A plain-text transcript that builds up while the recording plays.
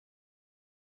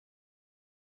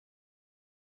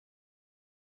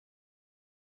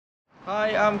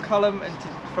Hi, I'm Callum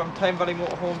from Time Valley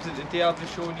Motorhomes, and today I'll be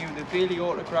showing you the Bailey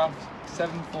Autograph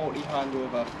 740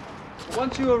 Handover.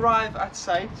 Once you arrive at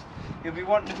site, you'll be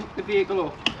wanting to hook the vehicle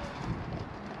up.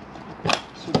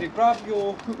 So if you grab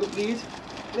your hook-up lead,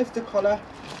 lift the collar,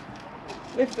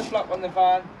 lift the flap on the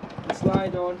van and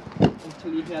slide on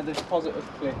until you hear this positive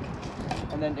click.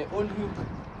 And then to unhook,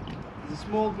 there's a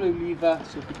small blue lever,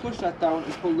 so if you push that down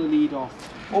and pull the lead off.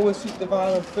 Always hook the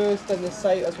van on first, then the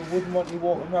sight, as we wouldn't want you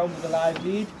walking around with a live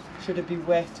lead. Should it be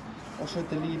wet or should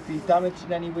the lead be damaged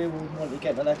in any way, we wouldn't want you to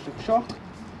get an electric shock.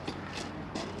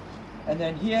 And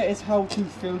then here is how to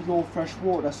fill your fresh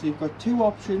water. So you've got two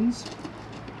options.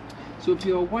 So if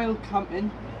you're wild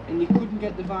camping and you couldn't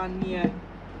get the van near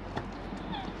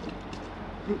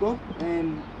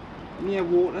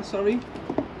water,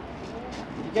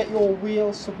 you get your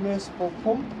wheel submersible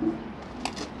pump,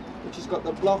 which has got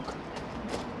the block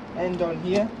end on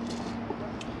here.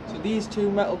 So these two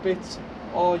metal bits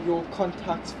are your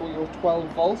contacts for your 12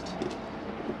 volt.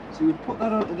 So you put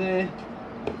that onto there,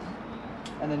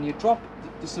 and then you drop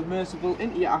the submersible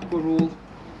into your aqua roll.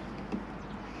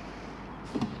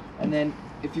 And then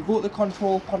if you go to the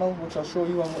control panel, which I'll show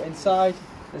you when we're inside,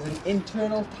 there's an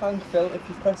internal tank fill. If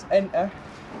you press enter,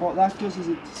 what that does is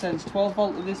it sends 12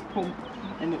 volt to this pump,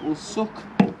 and it will suck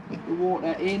the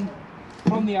water in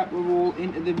from the aqua roll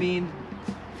into the main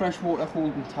freshwater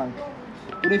holding tank.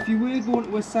 But if you were going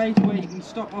to a site where you can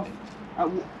stop off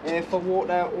for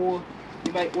water, or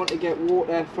you might want to get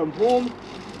water from home,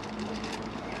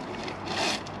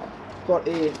 got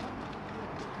a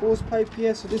hose pipe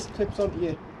here, so this clips onto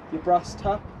your brass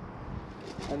tap,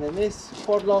 and then this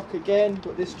quad lock again,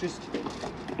 but this just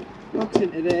locks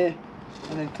into there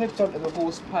and then clips onto the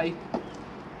hose pipe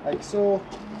like so,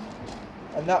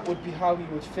 and that would be how you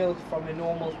would fill from a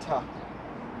normal tap.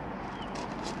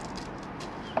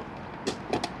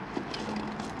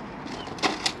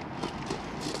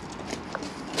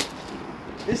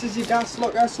 This is your gas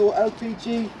locker, so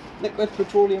LPG, liquid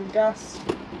petroleum gas,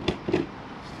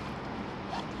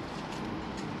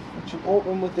 which will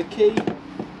open with the key.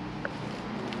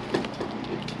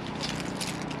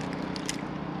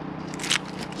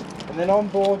 And then on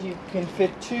board you can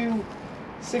fit two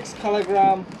 6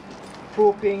 kilogram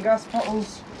propane gas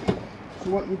bottles. So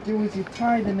what you do is you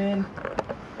tie them in,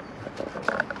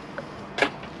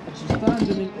 and you stand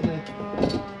them into the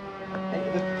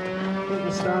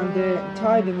stand there, and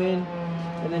tie them in,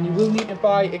 and then you will need to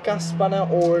buy a gas spanner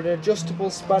or an adjustable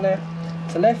spanner.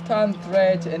 It's a left hand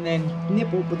thread, and then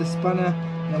nip up with a spanner,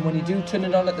 and then when you do turn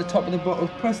it on at the top of the bottle,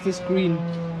 press this green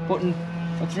button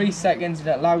for 3 seconds, and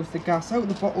it allows the gas out of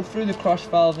the bottle through the crash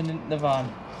valve and into the van.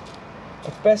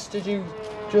 It's best to do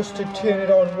just to turn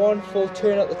it on one full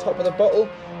turn at the top of the bottle,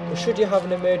 but should you have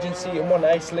an emergency and want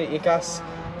to isolate your gas,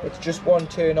 it's just one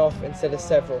turn off instead of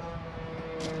several.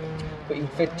 But you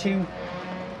can fit two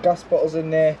gas bottles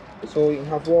in there, so you can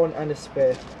have one and a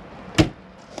spare.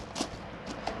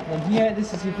 And here,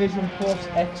 this is your Vision Plus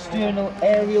external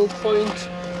aerial point.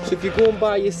 So if you go and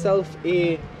buy yourself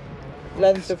a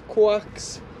length of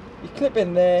coax, you clip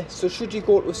in there. So should you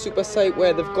go to a super site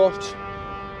where they've got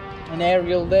an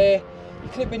aerial there, you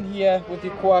clip in here with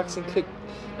your coax and clip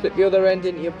the other end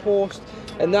into your post,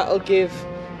 and that'll give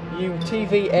you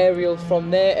TV aerial from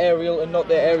their aerial and not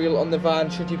their aerial on the van,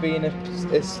 should you be in a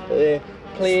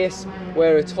place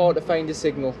where it's hard to find a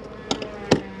signal.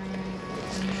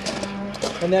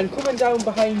 And then coming down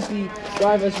behind the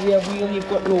driver's rear wheel, you've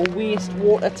got your waste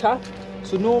water tap.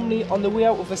 So normally on the way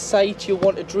out of a site, you'll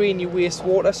want to drain your waste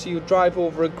water, so you drive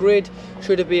over a grid,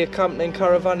 should it be a camping and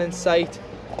caravan in sight,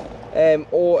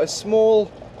 or a small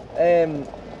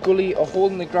gully or hole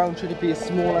in the ground, should it be a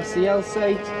smaller CL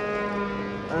site.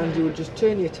 And you would just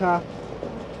turn your tap,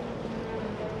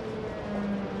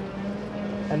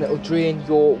 and it'll drain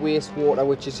your waste water,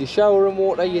 which is your showering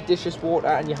water, your dishes water,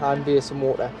 and your hand basin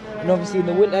water. And obviously in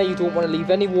the winter you don't want to leave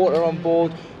any water on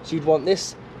board, so you'd want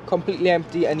this completely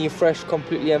empty and your fresh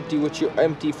completely empty, which you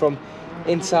empty from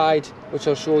inside, which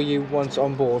I'll show you once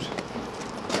on board.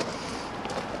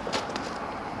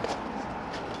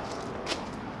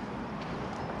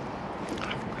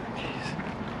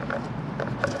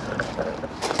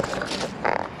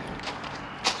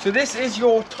 So this is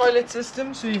your toilet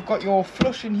system. So you've got your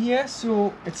flush in here,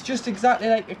 so it's just exactly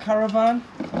like a caravan.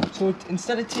 So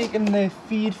instead of taking the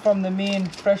feed from the main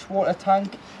freshwater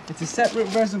tank, it's a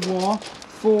separate reservoir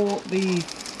for the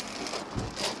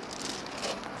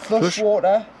flush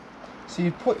water. So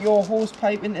you put your hose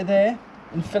pipe into there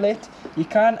and fill it. You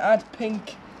can add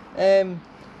pink,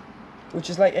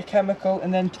 which is like a chemical,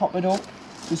 and then top it up.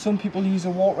 So some people use a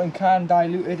watering can,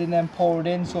 dilute it and then pour it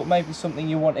in, so it might be something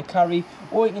you want to carry.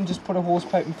 Or you can just put a hose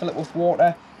pipe and fill it with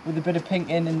water with a bit of pink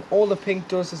in, and all the pink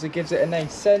does is it gives it a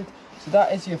nice scent. So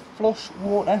that is your flush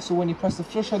water. So when you press the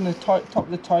flush on the top of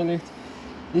the toilet,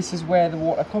 this is where the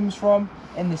water comes from,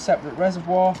 in the separate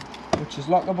reservoir, which is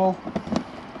lockable.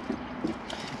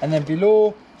 And then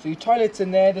below, so your toilet's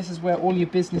in there, this is where all your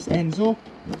business ends up.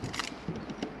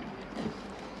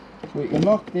 So you can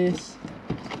lock this.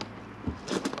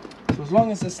 So as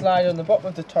long as the slide on the bottom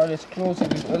of the toilet is closed, you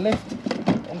can lift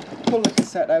and pull the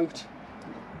cassette out.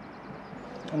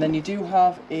 And then you do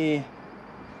have you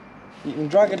can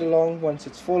drag it along once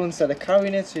it's full instead of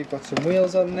carrying it, so you've got some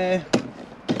wheels on there.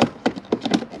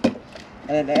 And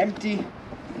then to empty,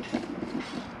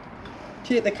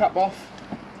 take the cap off,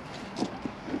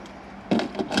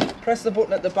 press the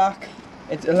button at the back,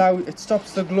 it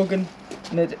stops the glugging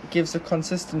and it gives a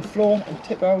consistent flow, and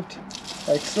tip out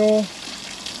like so.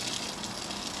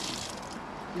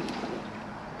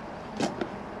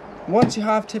 Once you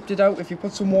have tipped it out, if you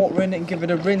put some water in it and give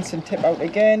it a rinse and tip out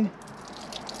again.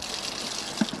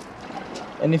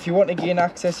 And if you want to gain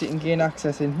access, you can gain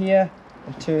access in here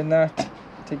and turn that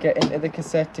to get into the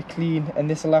cassette to clean, and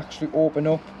this will actually open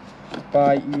up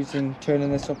by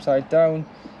turning this upside down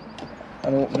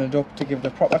and open it up to give it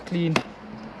a proper clean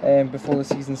before the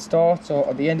season starts or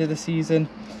at the end of the season.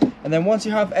 And then once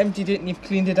you have emptied it and you've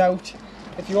cleaned it out,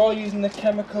 if you are using the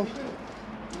chemical,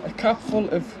 a cap full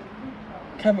of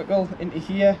chemical into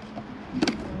here,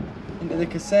 into the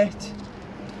cassette.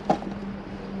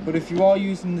 But if you are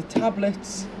using the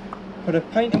tablets, put a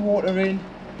pint of water in,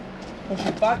 push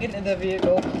it back into the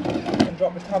vehicle and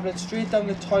drop the tablet straight down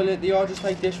the toilet. They are just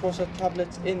like dishwasher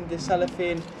tablets in the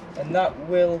cellophane, and that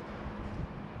will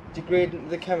degrade into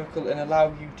the chemical and allow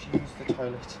you to use the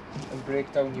toilet and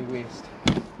break down your waste.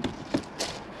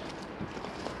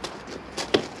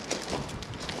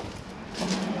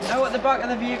 Now at the back of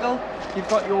the vehicle, you've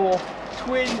got your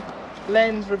twin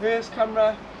lens reverse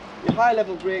camera, your high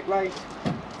level brake light,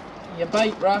 your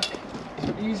bike rack.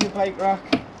 So to use your bike rack,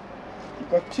 you've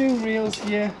got two rails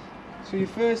here. So your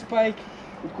first bike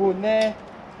would go in there,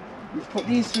 you put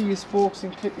these through your spokes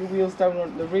and clip your wheels down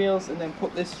onto the rails, and then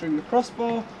put this through your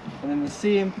crossbar, and then the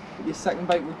same, your second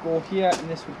bike would go here and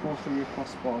this would go through your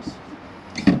crossbars.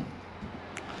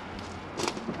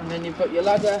 And then you've got your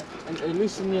ladder, and to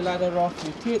loosen your ladder off,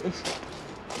 you take this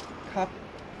cap,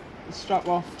 the strap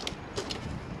off,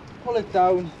 pull it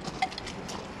down,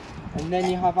 and then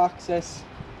you have access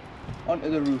onto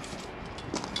the roof.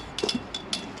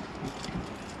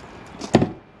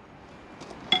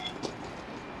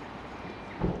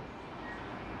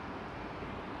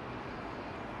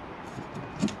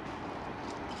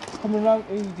 Coming around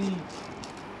to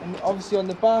and obviously on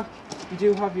the back you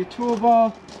do have your tow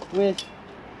bar with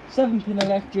 7-pin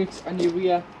electrics and your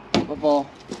rear bumper bar.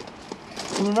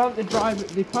 Coming around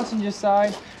the passenger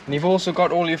side, and you've also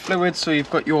got all your fluids. So you've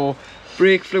got your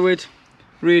brake fluid,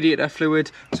 radiator fluid.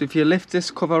 So if you lift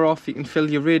this cover off, you can fill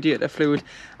your radiator fluid,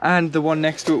 and the one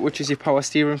next to it, which is your power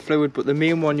steering fluid. But the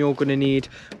main one you're going to need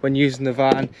when using the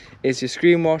van is your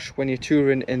screen wash when you're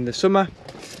touring in the summer.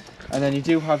 And then you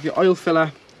do have your oil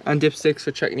filler and dipsticks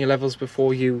for checking your levels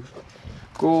before you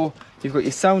go. You've got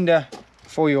your sounder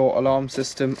for your alarm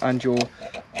system and your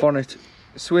bonnet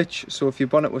switch. So if your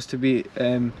bonnet was to be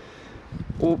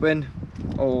open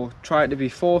or try to be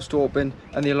forced open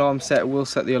and the alarm set will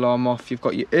set the alarm off. You've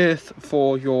got your earth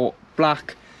for your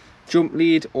black jump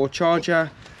lead or charger,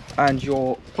 and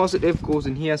your positive goes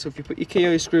in here. So if you put your key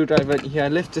or your screwdriver in here,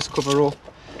 lift this cover up,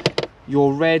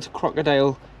 your red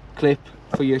crocodile clip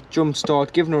for your jump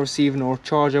start, giving or receiving, or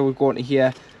charger would go into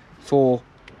here for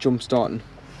jump starting.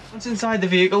 Once inside the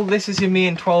vehicle, this is your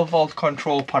main 12-volt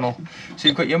control panel. So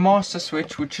you've got your master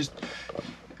switch, which is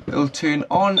it'll turn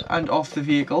on and off the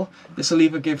vehicle. This will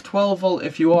either give 12 volt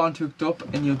if you aren't hooked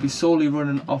up and you'll be solely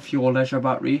running off your leisure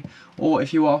battery, or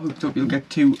if you are hooked up you'll get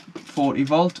 240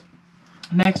 volt.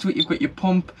 Next to it you've got your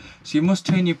pump, so you must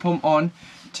turn your pump on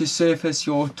to surface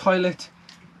your toilet,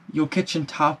 your kitchen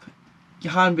tap,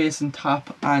 your hand basin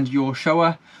tap and your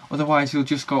shower. Otherwise you'll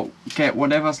just get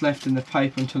whatever's left in the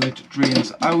pipe until it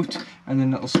drains out, and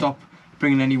then it'll stop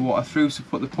bringing any water through. So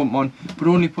put the pump on, but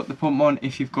only put the pump on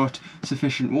if you've got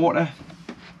sufficient water.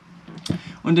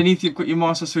 Underneath you've got your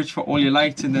master switch for all your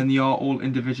lights, and then they are all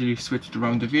individually switched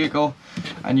around the vehicle.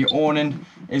 And your awning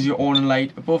is your awning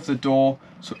light above the door,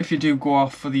 so if you do go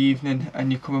off for the evening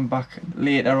and you're coming back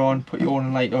later on, put your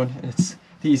awning light on. It's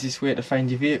the easiest way to find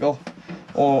your vehicle.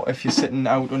 Or if you're sitting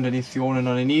out underneath the awning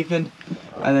on an evening.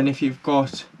 And then if you've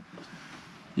got,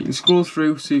 you can scroll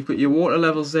through, so you've got your water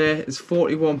levels there, it's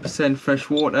 41% fresh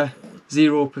water,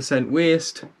 0%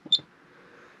 waste.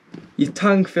 Your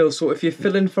tank fill, so if you're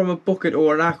filling from a bucket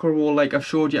or an aqua roll like I've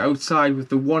showed you outside with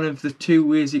the one of the two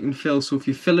ways you can fill, so if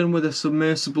you're filling with a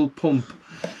submersible pump,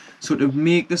 so to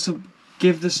make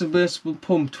give the submersible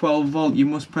pump 12 volt, you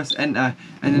must press enter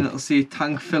and then it'll say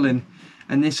tank filling,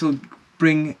 and this will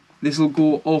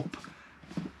go up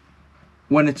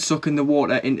when it's sucking the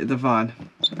water into the van.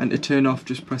 And to turn off,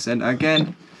 just press enter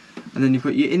again, and then you've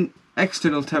got your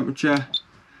external temperature,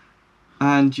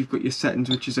 and you've got your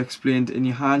settings which is explained in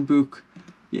your handbook,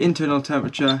 your internal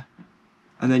temperature,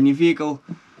 and then your vehicle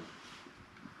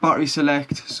battery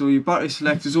select. So your battery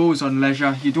select is always on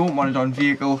leisure, you don't want it on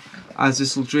vehicle as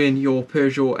this will drain your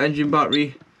Peugeot engine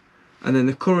battery. And then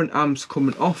the current amps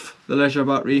coming off the leisure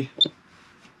battery,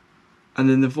 and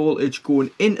then the voltage going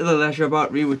into the leisure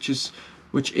battery, which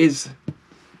is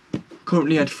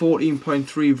currently at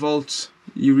 14.3 volts,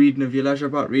 your reading of your leisure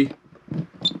battery.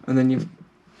 And then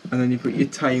you've got your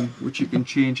time, which you can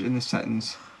change in the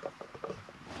settings.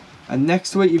 And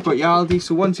next to it you've got your Aldi.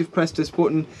 So once you've pressed this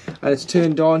button and it's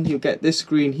turned on, you'll get this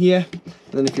screen here.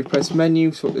 And then if you press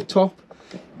menu, so at the top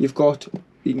you've got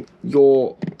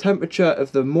your temperature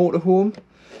of the motorhome.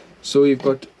 So you've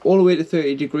got all the way to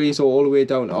 30 degrees or all the way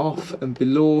down to off, and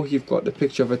below you've got the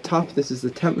picture of a tap. This is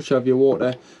the temperature of your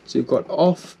water. So you've got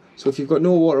off, so if you've got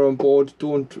no water on board,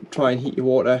 don't try and heat your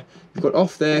water. You've got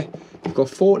off there, you've got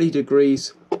 40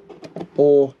 degrees,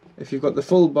 or if you've got the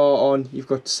full bar on, you've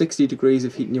got 60 degrees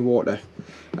of heating your water.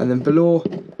 And then below,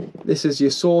 this is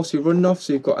your source you're running off.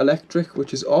 So you've got electric,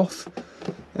 which is off.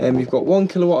 You've got 1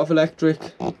 kilowatt of electric,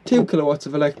 2 kilowatts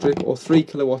of electric, or 3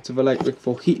 kilowatts of electric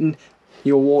for heating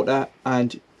your water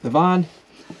and the van.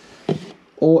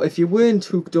 Or if you weren't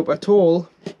hooked up at all,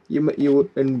 you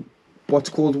in what's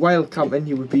called wild camping,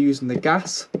 you would be using the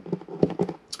gas.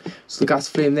 So the gas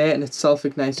flame there, and it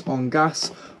self-ignites on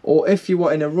gas. Or if you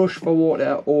were in a rush for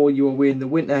water, or you were away in the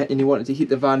winter and you wanted to heat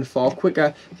the van far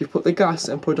quicker, if you put the gas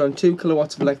and put on 2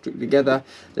 kilowatts of electric together,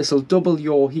 this will double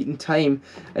your heating time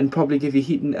and probably give you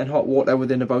heating and hot water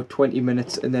within about 20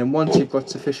 minutes. And then once you've got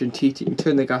sufficient heat, you can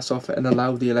turn the gas off and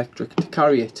allow the electric to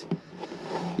carry it.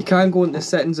 You can go into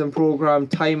settings and program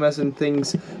timers and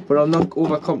things, but I'll not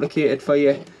overcomplicate it for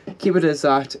you. Keep it as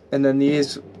that, and then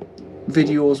there's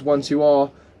videos once you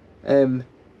are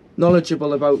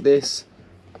knowledgeable about this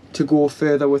to go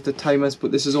further with the timers,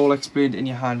 but this is all explained in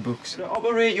your handbooks. To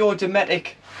operate your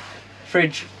Dometic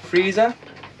fridge freezer,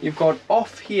 you've got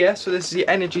off here, so this is your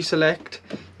energy select.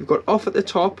 You've got off at the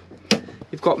top,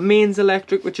 you've got mains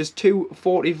electric, which is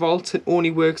 240 volts, it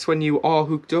only works when you are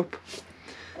hooked up.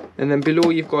 And then below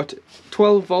you've got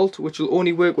 12 volt, which will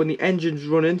only work when the engine's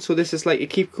running. So this is like a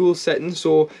keep cool setting.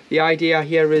 So the idea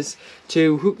here is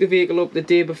to hook the vehicle up the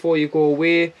day before you go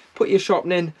away, put your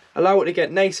shopping in, allow it to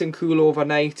get nice and cool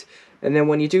overnight, and then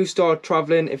when you do start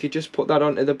travelling, if you just put that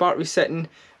onto the battery setting,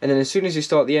 and then as soon as you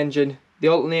start the engine, the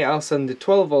alternator will send the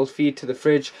 12 volt feed to the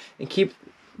fridge and keep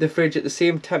the fridge at the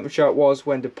same temperature it was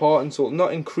when departing. So it'll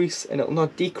not increase and it'll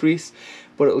not decrease,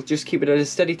 but it'll just keep it at a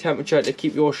steady temperature to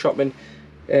keep your shopping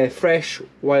fresh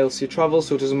whilst you travel.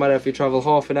 So it doesn't matter if you travel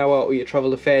half an hour or you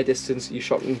travel a fair distance, your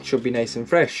shopping should be nice and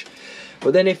fresh.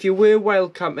 But then if you were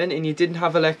wild camping and you didn't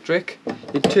have electric,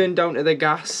 you'd turn down to the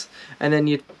gas, and then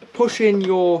you'd push in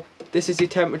your, this is your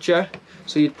temperature,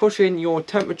 so you'd push in your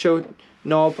temperature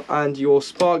knob and your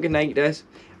spark igniters,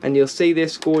 and you'll see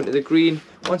this go into the green.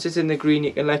 Once it's in the green,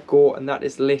 you can let go, and that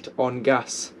is lit on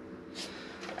gas.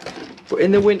 But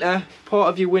in the winter, part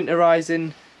of your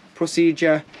winterizing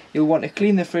procedure, you'll want to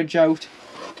clean the fridge out.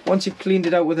 Once you've cleaned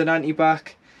it out with an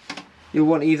anti-bac, you'll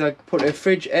want to either put a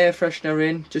fridge air freshener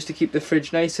in just to keep the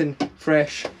fridge nice and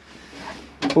fresh,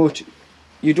 but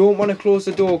you don't want to close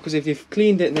the door, because if you've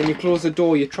cleaned it and then you close the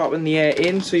door, you're trapping the air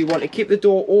in. So you want to keep the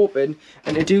door open,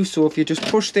 and to do so, if you just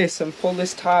push this and pull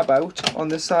this tab out on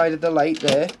the side of the light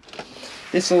there,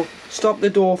 this will stop the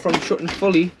door from shutting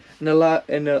fully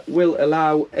and will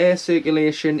allow air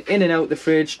circulation in and out the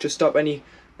fridge to stop any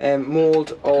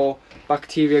mold or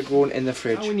bacteria growing in the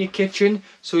fridge. Now in your kitchen,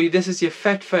 so this is your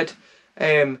Fetfed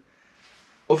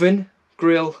oven,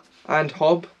 grill and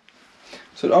hob.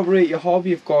 So to operate your hob,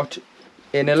 you've got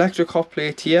an electric hot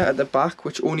plate here at the back,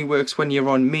 which only works when you're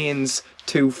on mains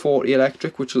 240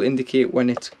 electric, which will indicate when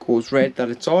it goes red that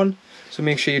it's on. So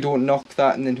make sure you don't knock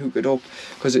that and then hook it up,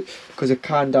 because it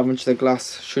can damage the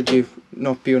glass should you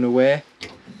not be unaware.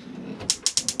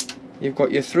 You've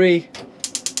got your 3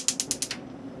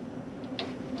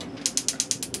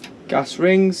 gas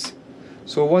rings.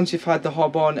 So once you've had the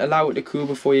hob on, allow it to cool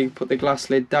before you put the glass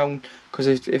lid down, because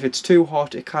if it's too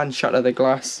hot it can shatter the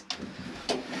glass.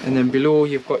 And then below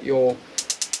you've got your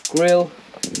grill.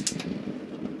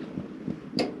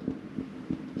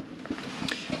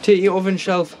 Take your oven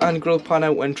shelf and grill pan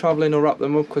out when travelling, or wrap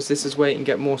them up, because this is where you can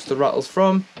get most of the rattles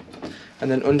from. And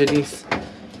then underneath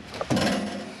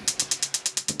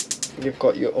you've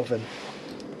got your oven.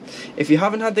 If you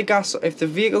haven't had the gas, if the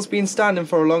vehicle's been standing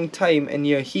for a long time and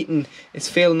your heating is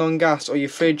failing on gas, or your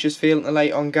fridge is failing to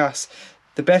light on gas,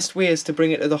 the best way is to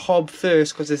bring it to the hob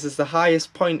first, because this is the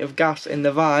highest point of gas in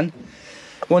the van.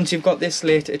 Once you've got this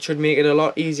lit, it should make it a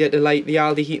lot easier to light the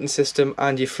Aldi heating system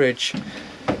and your fridge.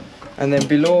 And then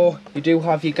below you do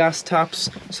have your gas taps,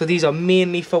 so these are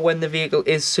mainly for when the vehicle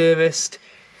is serviced.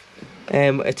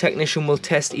 A technician will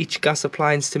test each gas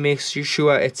appliance to make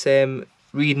sure it's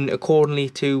reading accordingly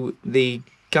to the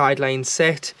guidelines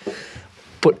set.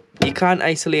 But you can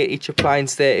isolate each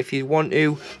appliance there if you want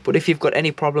to, but if you've got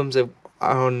any problems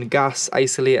on gas,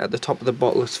 isolate at the top of the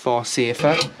bottle, it's far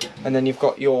safer. And then you've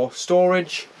got your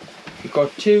storage. You've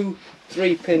got two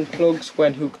 3-pin plugs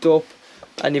when hooked up,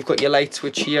 and you've got your light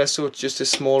switch here, so it's just a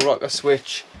small rocker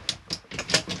switch.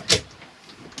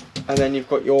 And then you've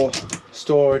got your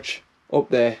storage up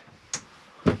there.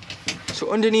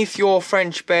 So underneath your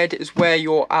French bed is where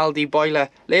your Aldi boiler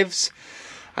lives,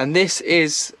 and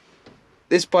this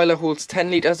boiler holds 10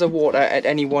 litres of water at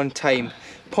any one time.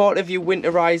 Part of your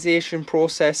winterization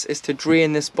process is to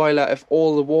drain this boiler of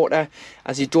all the water,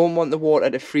 as you don't want the water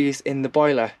to freeze in the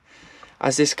boiler,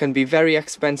 as this can be very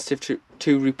expensive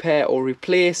to repair or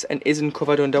replace and isn't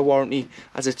covered under warranty,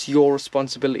 as it's your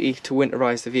responsibility to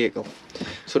winterize the vehicle.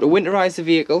 So to winterize the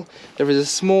vehicle, there is a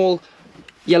small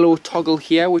yellow toggle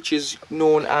here which is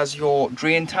known as your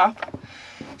drain tap.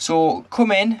 So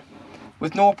come in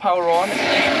with no power on, lift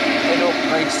it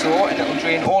up like so, and it'll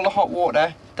drain all the hot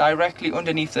water directly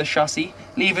underneath the chassis.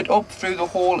 Leave it up through the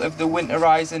whole of the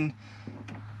winterizing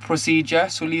procedure,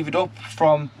 so leave it up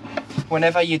from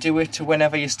whenever you do it to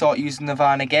whenever you start using the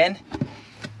van again,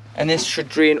 and this should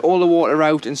drain all the water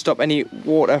out and stop any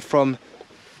water from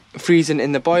freezing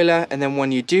in the boiler. And then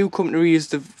when you do come to reuse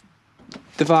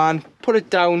the van, put it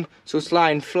down so it's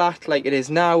lying flat like it is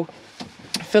now,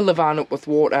 fill the van up with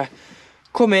water,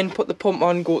 come in, put the pump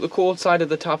on, go to the cold side of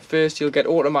the tap first, you'll get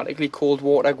automatically cold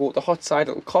water. Go to the hot side,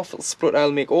 it'll cough, it'll splutter,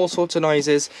 it'll make all sorts of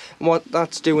noises, and what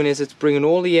that's doing is it's bringing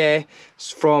all the air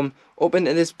from up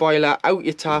into this boiler out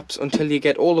your taps until you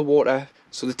get all the water,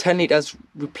 so the 10 litres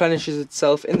replenishes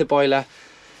itself in the boiler,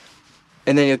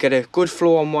 and then you'll get a good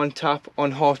flow on one tap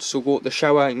on hot, so go to the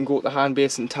shower and go to the hand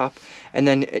basin tap, and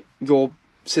then your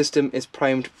system is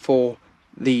primed for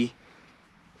the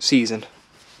season.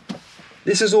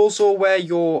 This is also where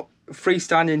your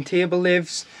freestanding table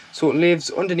lives, so it lives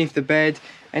underneath the bed,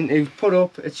 and to put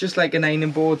up, it's just like an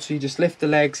ironing board, so you just lift the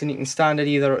legs and you can stand it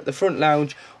either at the front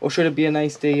lounge, or should it be a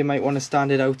nice day you might want to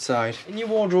stand it outside. In your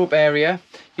wardrobe area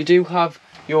you do have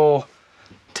your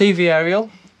TV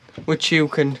aerial, which you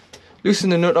can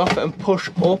loosen the nut off and push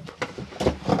up,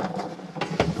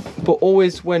 but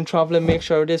always when travelling make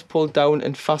sure it is pulled down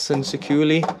and fastened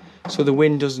securely so the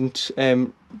wind doesn't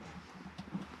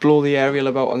blow the aerial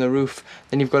about on the roof.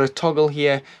 Then you've got a toggle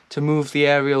here to move the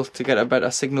aerial to get a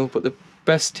better signal, but the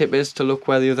best tip is to look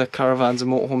where the other caravans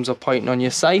and motorhomes are pointing on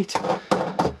your site.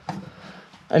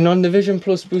 And on the Vision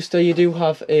Plus booster you do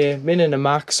have a min and a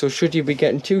max, so should you be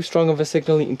getting too strong of a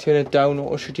signal you can turn it down,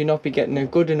 or should you not be getting a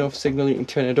good enough signal you can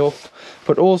turn it up.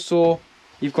 But also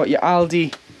you've got your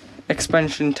Aldi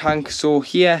expansion tank, so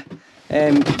here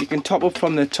you can top up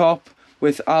from the top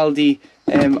with Aldi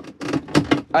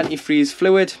antifreeze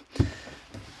fluid,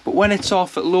 but when it's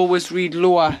off it'll always read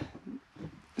lower,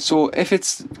 so if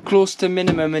it's close to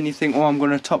minimum and you think, oh, I'm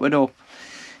going to top it up,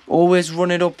 always run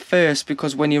it up first,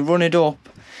 because when you run it up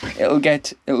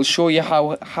it'll show you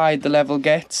how high the level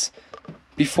gets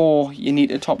before you need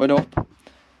to top it up,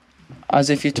 as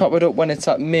if you top it up when it's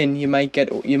at min you might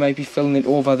be filling it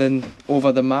over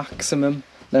the maximum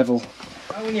level.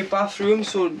 Now in your bathroom,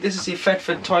 so this is your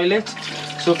Thetford toilet,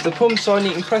 so if the pump's on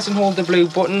you can press and hold the blue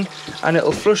button and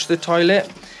it'll flush the toilet.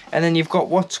 And then you've got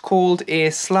what's called a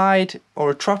slide or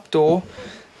a trapdoor.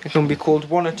 It can be called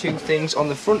one or two things on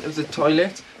the front of the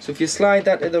toilet. So if you slide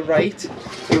that to the right,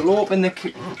 it'll open the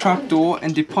trapdoor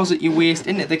and deposit your waste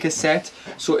into the cassette.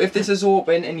 So if this is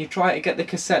open and you try to get the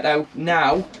cassette out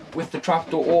now with the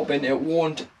trapdoor open, you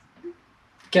won't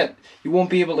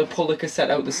be able to pull the cassette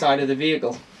out the side of the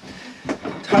vehicle.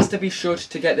 It has to be shut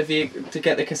to get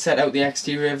the cassette out the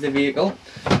exterior of the vehicle.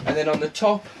 And then on the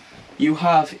top you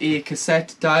have a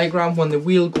cassette diagram. When the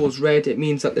wheel goes red, it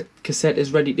means that the cassette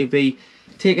is ready to be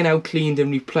taken out, cleaned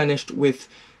and replenished with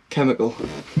chemical.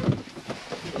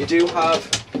 You do have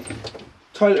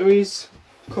toiletries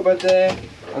cupboard there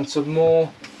and some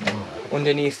more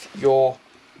underneath your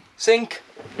sink.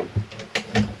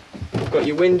 you've got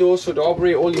your windows. So to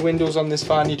operate all your windows on this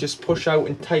van, you just push out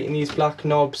and tighten these black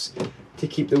knobs to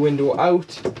keep the window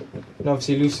out, and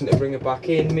obviously loosen to bring it back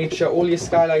in. Make sure all your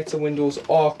skylights and windows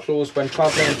are closed when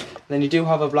travelling. And then you do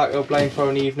have a blackout blind for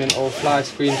an evening or fly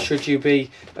screen should you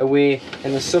be away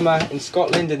in the summer in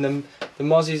Scotland and the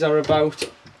mozzies are about.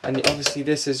 And obviously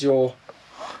this is your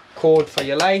cord for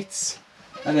your lights.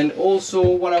 And then also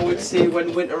what I would say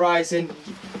when winterizing,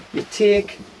 you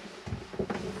take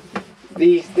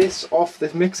this off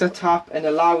the mixer tap and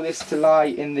allow this to lie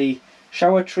in the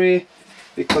shower tray,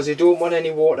 because you don't want any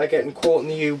water getting caught in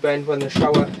the U-bend when the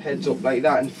shower heads up like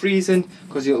that and freezing,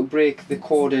 because it'll break the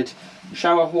corded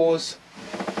shower hose.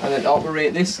 And then to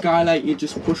operate this skylight, you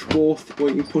just push both, or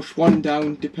you can push one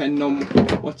down depending on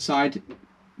what side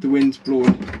the wind's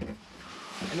blowing.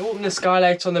 And open the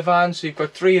skylights on the van. So you've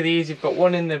got 3 of these. You've got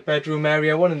one in the bedroom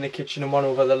area, one in the kitchen and one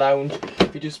over the lounge.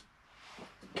 If you just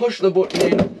push the button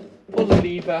in, pull the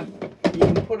lever, you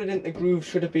can put it in the groove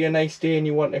should it be a nice day and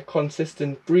you want a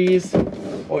consistent breeze,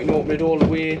 or you can open it all the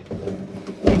way.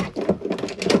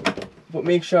 But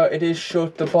make sure it is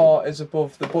shut, the bar is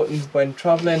above the buttons when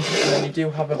travelling, and then you do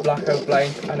have a blackout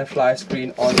blind and a fly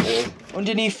screen on board.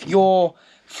 Underneath your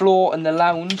floor in the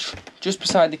lounge, just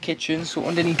beside the kitchen, so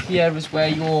underneath here is where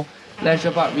your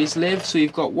leisure batteries live. So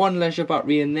you've got one leisure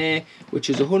battery in there which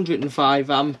is 105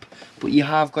 amp, but you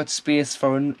have got space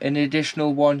for an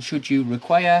additional one should you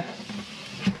require.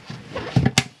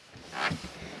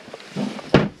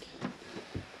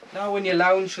 Now in your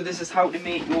lounge, so this is how to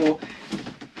make your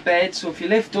bed. So if you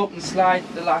lift up and slide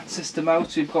the latch system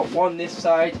out, so you've got one this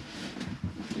side,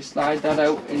 you slide that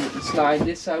out and you can slide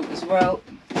this out as well.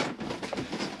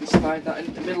 You slide that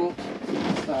into the middle,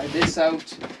 slide this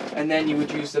out, and then you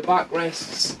would use the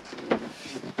backrests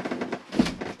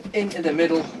into the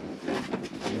middle.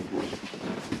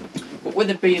 But with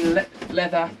it being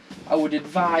leather, I would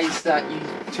advise that you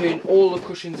turn all the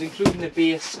cushions, including the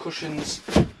base cushions,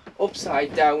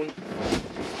 upside down,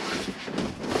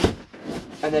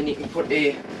 and then you can put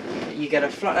you get a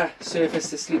flatter surface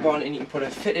to sleep on, and you can put a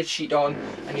fitted sheet on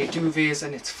and your duvets,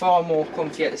 and it's far more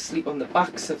comfier to sleep on the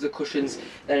backs of the cushions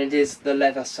than it is the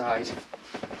leather side.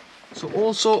 So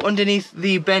also underneath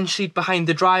the bench seat behind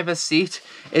the driver's seat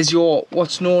is your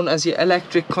what's known as your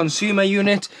electric consumer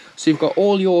unit. So you've got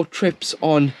all your trips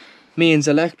on mains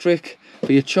electric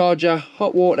for your charger,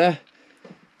 hot water,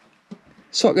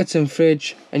 sockets and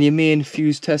fridge, and your main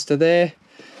fuse tester there.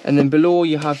 And then below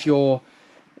you have your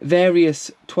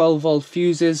various 12-volt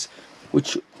fuses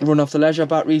which run off the leisure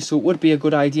battery. So it would be a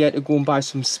good idea to go and buy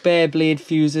some spare blade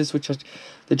fuses, which are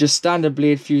they're just standard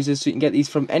blade fuses. So you can get these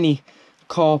from any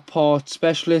car parts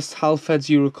specialist, Halfords,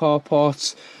 Euro car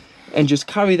parts, and just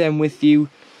carry them with you.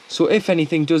 So if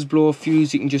anything does blow a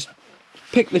fuse, you can just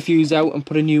pick the fuse out and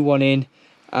put a new one in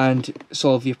and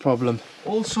solve your problem.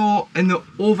 Also in the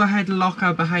overhead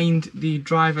locker behind the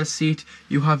driver's seat,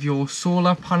 you have your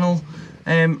solar panel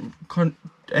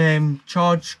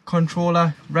charge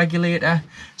controller regulator.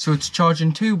 So it's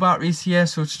charging 2 batteries here,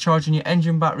 so it's charging your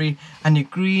engine battery and your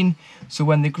green. So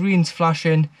when the green's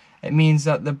flashing, it means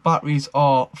that the batteries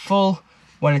are full.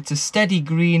 When it's a steady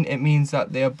green, it means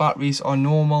that their batteries are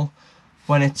normal.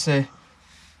 When it's a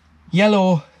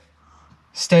yellow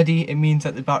steady, it means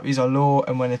that the batteries are low,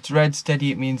 and when it's red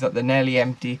steady, it means that they're nearly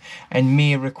empty and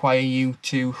may require you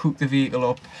to hook the vehicle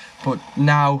up. But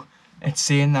now it's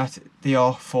saying that they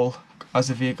are full as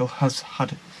the vehicle has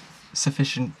had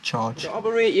sufficient charge. To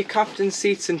operate your captain's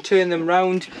seats and turn them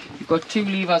round, you've got 2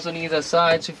 levers on either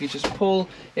side. So if you just pull,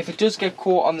 if it does get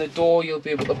caught on the door, you'll be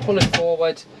able to pull it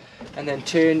forward and then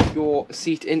turn your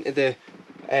seat into the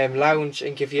lounge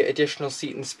and give you additional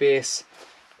seating space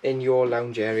in your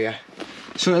lounge area.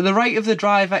 So to the right of the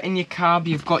driver in your cab,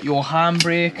 you've got your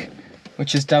handbrake,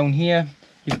 which is down here.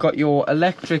 You've got your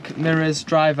electric mirrors,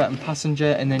 driver and passenger,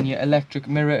 and then your electric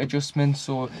mirror adjustment.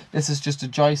 So this is just a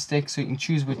joystick, so you can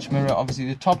choose which mirror. Obviously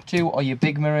the top 2 are your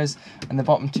big mirrors and the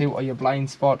bottom 2 are your blind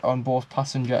spot on both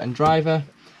passenger and driver.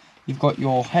 You've got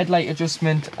your headlight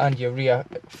adjustment and your rear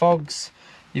fogs.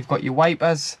 You've got your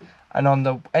wipers, and on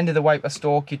the end of the wiper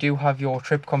stalk you do have your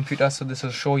trip computer. So this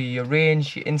will show you your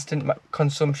range, your instant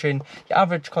consumption, your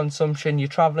average consumption, your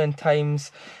travelling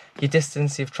times, your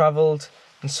distance you've travelled,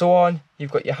 and so on.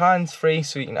 You've got your hands free,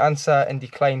 so you can answer and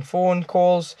decline phone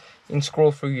calls. You can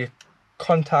scroll through your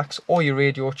contacts or your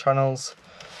radio channels.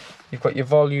 You've got your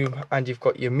volume and you've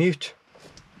got your mute.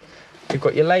 You've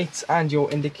got your lights and your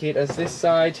indicators this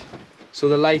side. So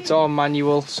the lights are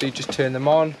manual, so you just turn them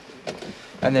on.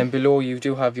 And then below you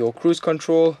do have your cruise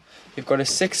control. You've got a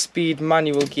 6-speed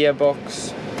manual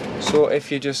gearbox. So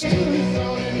if you just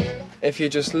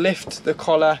lift the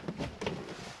collar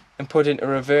and put into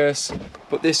reverse,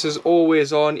 but this is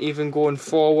always on, even going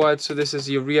forward. So this is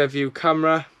your rear view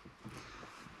camera,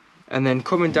 and then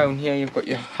coming down here you've got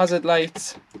your hazard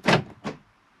lights.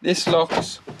 This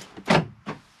locks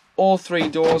all 3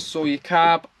 doors, so your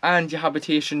cab and your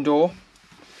habitation door,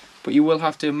 but you will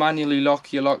have to manually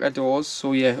lock your locker doors,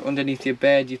 so yeah, underneath your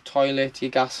bed, your toilet,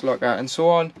 your gas locker and so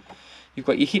on. You've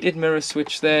got your heated mirror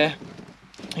switch there.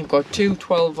 You've got 2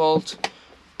 12 volt,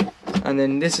 and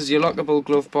then this is your lockable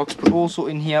glove box, but also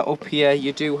in here, up here,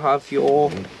 you do have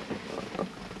your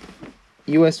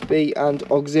USB and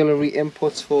auxiliary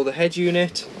inputs for the head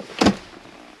unit.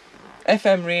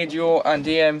 FM radio and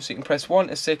AM, so you can press 1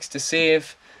 to 6 to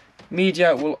save.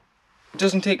 Media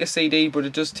doesn't take a CD, but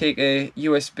it does take a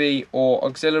USB or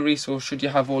auxiliary, so should you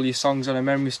have all your songs on a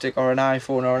memory stick or an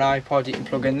iPhone or an iPod, you can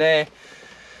plug in there.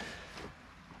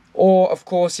 Or of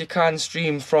course you can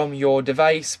stream from your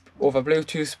device over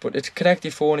Bluetooth, but to connect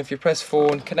your phone, if you press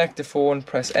phone, connect the phone,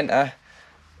 press enter,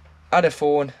 add a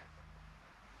phone,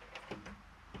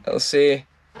 it'll say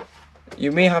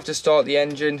you may have to start the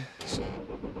engine,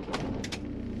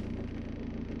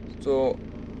 so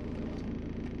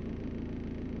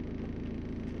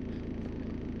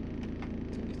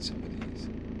delete some of these.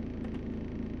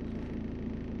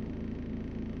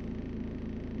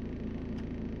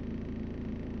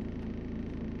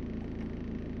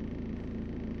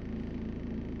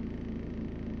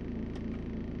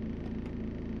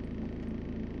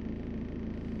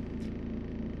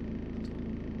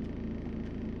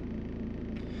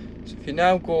 So if you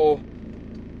now go,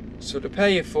 so to pair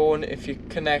your phone, if you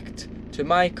connect to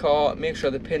my car, make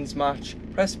sure the pins match,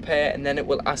 press pair, and then it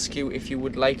will ask you if you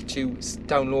would like to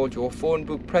download your phone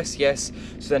book. Press yes,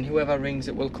 so then whoever rings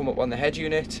it will come up on the head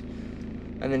unit.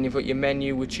 And then you've got your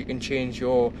menu, which you can change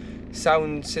your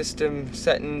sound system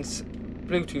settings,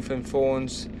 Bluetooth and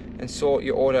phones, and sort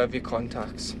your order of your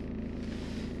contacts.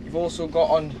 You've also got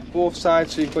on both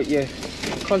sides, so you've got your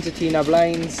concertina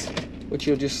blinds, which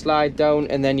you'll just slide down,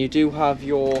 and then you do have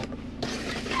your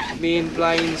main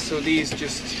blinds. So these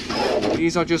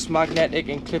are just magnetic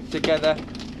and clipped together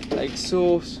like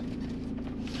so.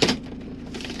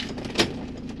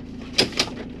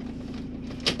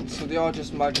 So they are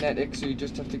just magnetic, so you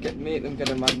just have to make them get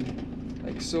a magnet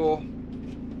like so.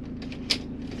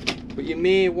 But you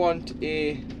may want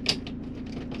a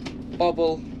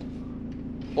bobble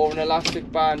or an elastic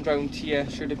band round here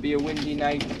should it be a windy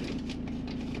night,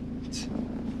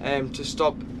 to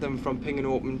stop them from pinging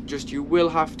open. Just you will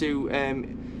have to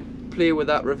play with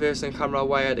that reversing camera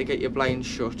wire to get your blinds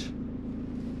shut.